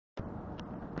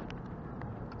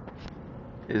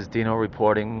is Dino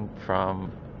reporting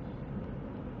from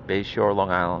Bayshore, Long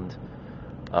Island,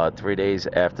 3 days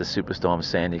after Superstorm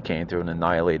Sandy came through and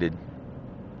annihilated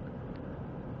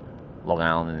Long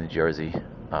Island in New Jersey.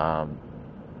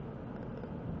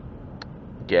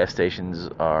 Gas stations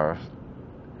are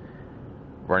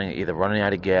either running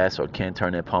out of gas or can't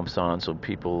turn their pumps on, so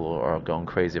people are going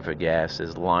crazy for gas.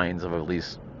 There's lines of at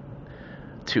least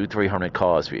 200-300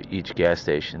 cars for each gas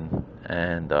station,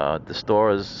 and the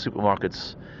stores,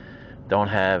 supermarkets, don't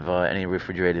have any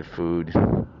refrigerated food,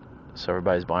 so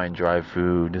everybody's buying dry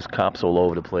food. There's cops all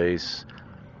over the place.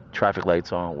 Traffic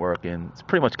lights aren't working. It's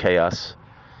pretty much chaos.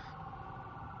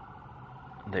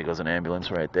 There goes an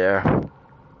ambulance right there.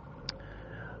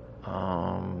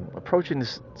 Approaching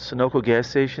this Sunoco gas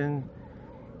station.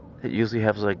 It usually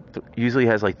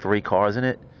has like 3 cars in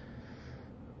it,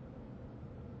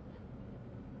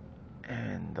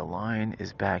 and the line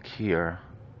is back here.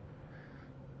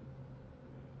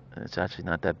 It's actually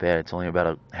not that bad. It's only about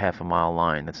a half a mile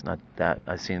line. That's not that.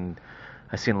 I've seen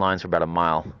lines for about a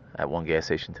mile at one gas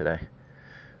station today.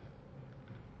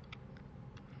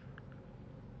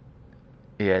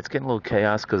 Yeah, it's getting a little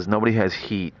chaos because nobody has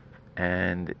heat,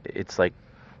 and it's like,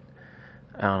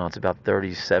 I don't know, it's about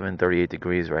 37, 38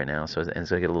 degrees right now, so it's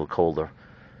gonna get a little colder.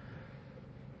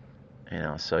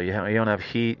 So you don't have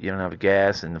heat, you don't have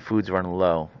gas, and the food's running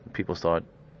low. People start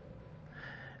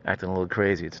acting a little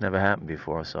crazy. It's never happened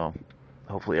before, so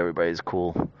hopefully everybody's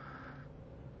cool.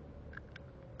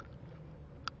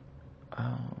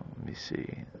 Let me see.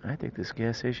 I think this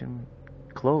gas station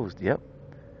closed. Yep.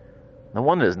 No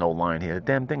wonder there's no line here. The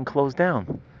damn thing closed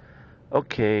down.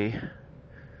 Okay.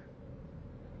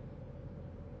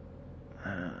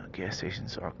 Gas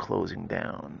stations are closing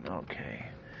down. Okay.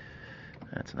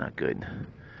 That's not good.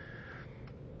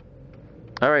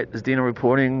 All right, this is Dino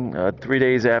reporting 3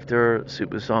 days after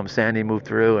Superstorm Sandy moved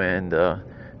through, and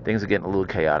things are getting a little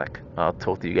chaotic. I'll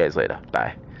talk to you guys later.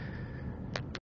 Bye.